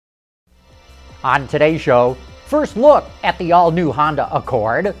On today's show, first look at the all-new Honda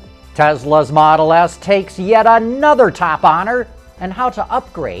Accord, Tesla's Model S takes yet another top honor, and how to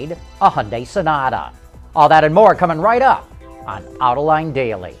upgrade a Hyundai Sonata. All that and more coming right up on Autoline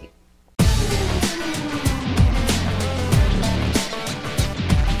Daily.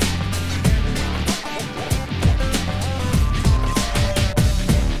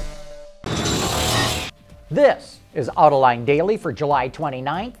 This is Autoline Daily for July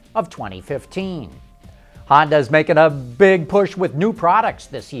 29th of 2015. Honda's making a big push with new products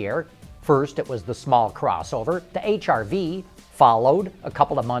this year. First, it was the small crossover, the HR-V, followed a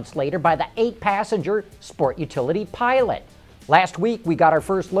couple of months later by the 8-passenger Sport Utility Pilot. Last week, we got our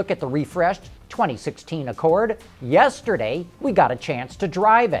first look at the refreshed 2016 Accord. Yesterday, we got a chance to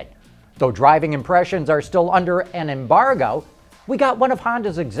drive it. Though driving impressions are still under an embargo, we got one of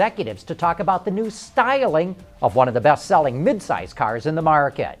Honda's executives to talk about the new styling of one of the best-selling midsize cars in the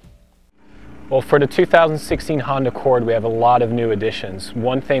market. Well, for the 2016 Honda Accord, we have a lot of new additions.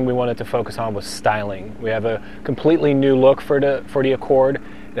 One thing we wanted to focus on was styling. We have a completely new look for the Accord.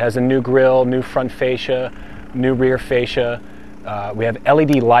 It has a new grille, new front fascia, new rear fascia. We have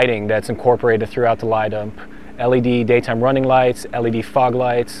LED lighting that's incorporated throughout the lineup. LED daytime running lights, LED fog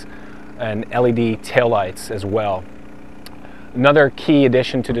lights, and LED taillights as well. Another key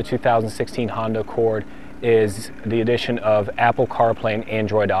addition to the 2016 Honda Accord is the addition of Apple CarPlay and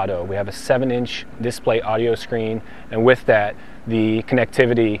Android Auto. We have a 7-inch display audio screen, and with that, the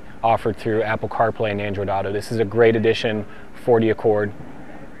connectivity offered through Apple CarPlay and Android Auto. This is a great addition for the Accord.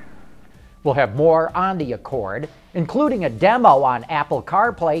 We'll have more on the Accord, including a demo on Apple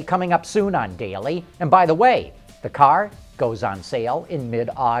CarPlay coming up soon on Daily. And by the way, the car goes on sale in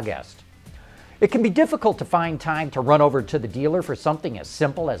mid-August. It can be difficult to find time to run over to the dealer for something as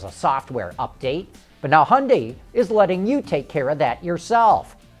simple as a software update, but now Hyundai is letting you take care of that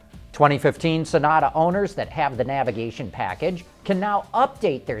yourself. 2015 Sonata owners that have the navigation package can now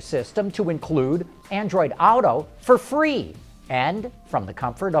update their system to include Android Auto for free and from the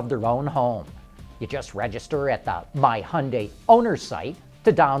comfort of their own home. You just register at the My Hyundai owner site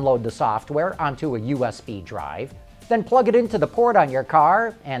to download the software onto a USB drive, then plug it into the port on your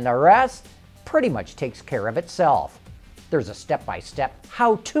car, and the rest pretty much takes care of itself. There's a step-by-step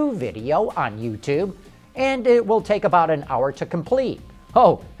how-to video on YouTube, and it will take about an hour to complete.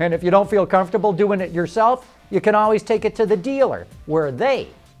 Oh, and if you don't feel comfortable doing it yourself, you can always take it to the dealer, where they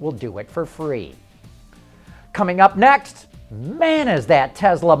will do it for free. Coming up next, man, is that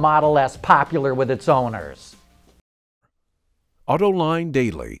Tesla Model S popular with its owners. Autoline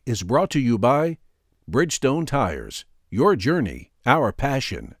Daily is brought to you by Bridgestone Tires, your journey, our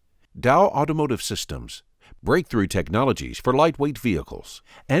passion. Dow Automotive Systems, breakthrough technologies for lightweight vehicles,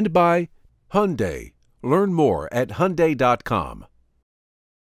 and by Hyundai. Learn more at Hyundai.com.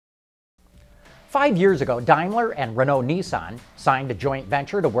 5 years ago, Daimler and Renault-Nissan signed a joint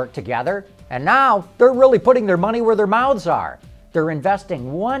venture to work together, and now they're really putting their money where their mouths are. They're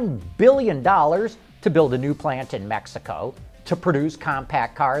investing $1 billion to build a new plant in Mexico to produce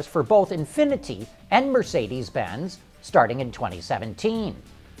compact cars for both Infiniti and Mercedes-Benz starting in 2017.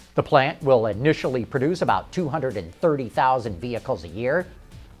 The plant will initially produce about 230,000 vehicles a year,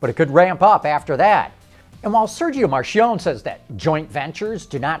 but it could ramp up after that. And while Sergio Marchionne says that joint ventures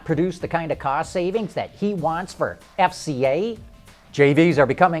do not produce the kind of cost savings that he wants for FCA, JVs are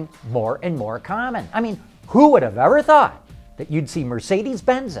becoming more and more common. I mean, who would have ever thought that you'd see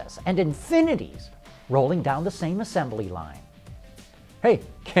Mercedes-Benzes and Infinitis rolling down the same assembly line? Hey,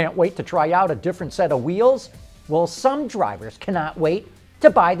 can't wait to try out a different set of wheels? Well, some drivers cannot wait to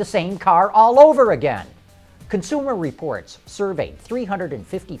buy the same car all over again. Consumer Reports surveyed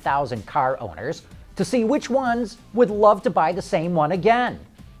 350,000 car owners to see which ones would love to buy the same one again.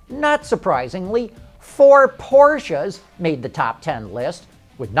 Not surprisingly, 4 Porsches made the top 10 list,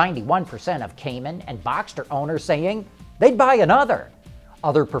 with 91% of Cayman and Boxster owners saying they'd buy another.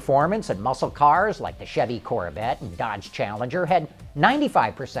 Other performance and muscle cars like the Chevy Corvette and Dodge Challenger had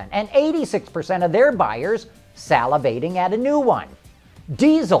 95% and 86% of their buyers salivating at a new one.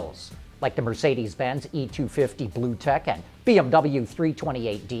 Diesels, like the Mercedes-Benz E250 BlueTech and BMW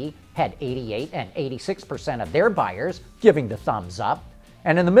 328D, had 88 and 86% of their buyers giving the thumbs up.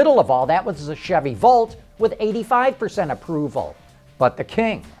 And in the middle of all that was the Chevy Volt with 85% approval. But the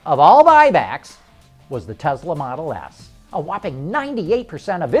king of all buybacks was the Tesla Model S. A whopping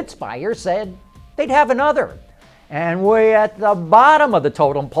 98% of its buyers said they'd have another. And way at the bottom of the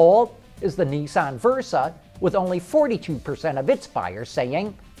totem pole is the Nissan Versa, with only 42% of its buyers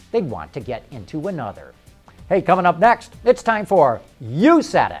saying they'd want to get into another. Hey, coming up next, it's time for You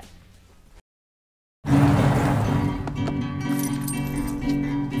Said It.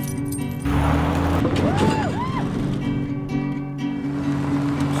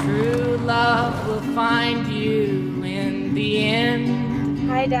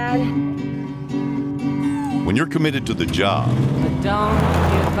 Bye, Dad. When you're committed to the job, But don't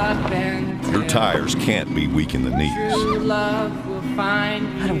give up until your tires can't be weak in the knees. true love will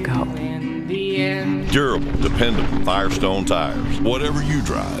find Let him go. in the end. Durable, dependable Firestone tires. Whatever you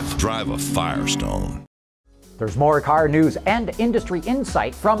drive, drive a Firestone. There's more car news and industry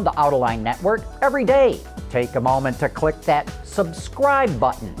insight from the Autoline network every day. Take a moment to click that subscribe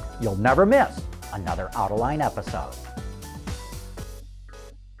button. You'll never miss another Autoline episode.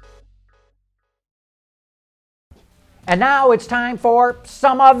 And now it's time for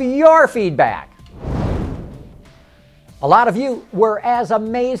some of your feedback. A lot of you were as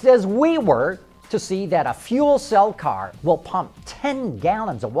amazed as we were to see that a fuel cell car will pump 10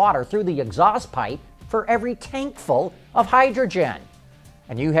 gallons of water through the exhaust pipe for every tank full of hydrogen.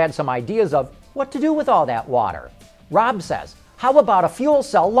 And you had some ideas of what to do with all that water. Rob says, how about a fuel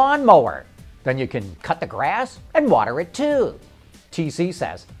cell lawnmower? Then you can cut the grass and water it too. TC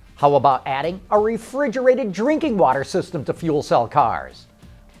says, how about adding a refrigerated drinking water system to fuel cell cars?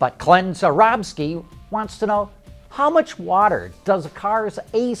 But Glenn Zarobsky wants to know, how much water does a car's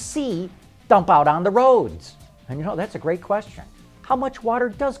AC dump out on the roads? And you know, that's a great question. How much water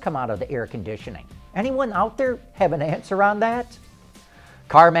does come out of the air conditioning? Anyone out there have an answer on that?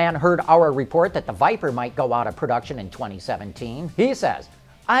 Carman heard our report that the Viper might go out of production in 2017. He says,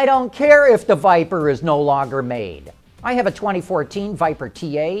 I don't care if the Viper is no longer made. I have a 2014 Viper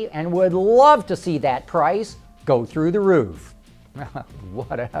TA and would love to see that price go through the roof.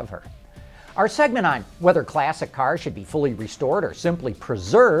 Whatever. Our segment on whether classic cars should be fully restored or simply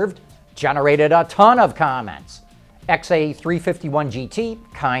preserved generated a ton of comments. XA351 GT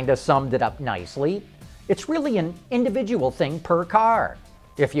kinda summed it up nicely. It's really an individual thing per car.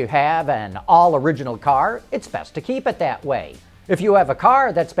 If you have an all-original car, it's best to keep it that way. If you have a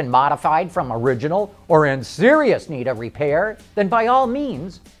car that's been modified from original or in serious need of repair, then by all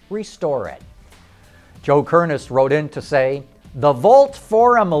means, restore it. Joe Kernest wrote in to say, the Volt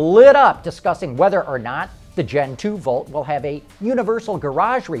forum lit up discussing whether or not the Gen 2 Volt will have a universal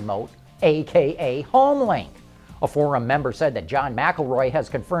garage remote, aka HomeLink. A forum member said that John McElroy has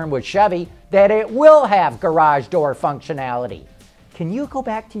confirmed with Chevy that it will have garage door functionality. Can you go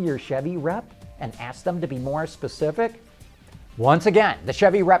back to your Chevy rep and ask them to be more specific? Once again, the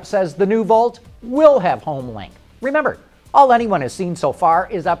Chevy rep says the new Volt will have HomeLink. Remember, all anyone has seen so far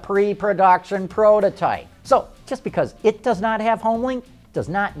is a pre-production prototype. So just because it does not have HomeLink does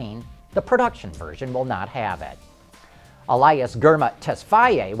not mean the production version will not have it. Elias Gurma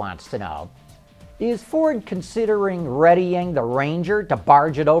Tesfaye wants to know, is Ford considering readying the Ranger to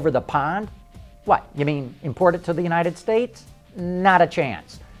barge it over the pond? What, you mean import it to the United States? Not a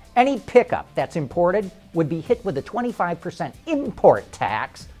chance. Any pickup that's imported would be hit with a 25% import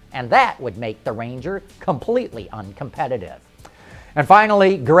tax, and that would make the Ranger completely uncompetitive. And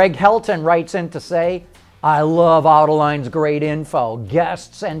finally, Greg Helton writes in to say, I love Autoline's great info,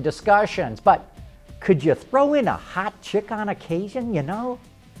 guests, and discussions, but could you throw in a hot chick on occasion, you know?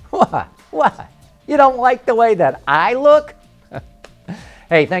 What? You don't like the way that I look?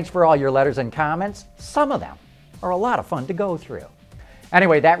 Hey, thanks for all your letters and comments. Some of them are a lot of fun to go through.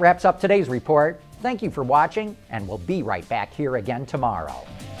 Anyway, that wraps up today's report. Thank you for watching, and we'll be right back here again tomorrow.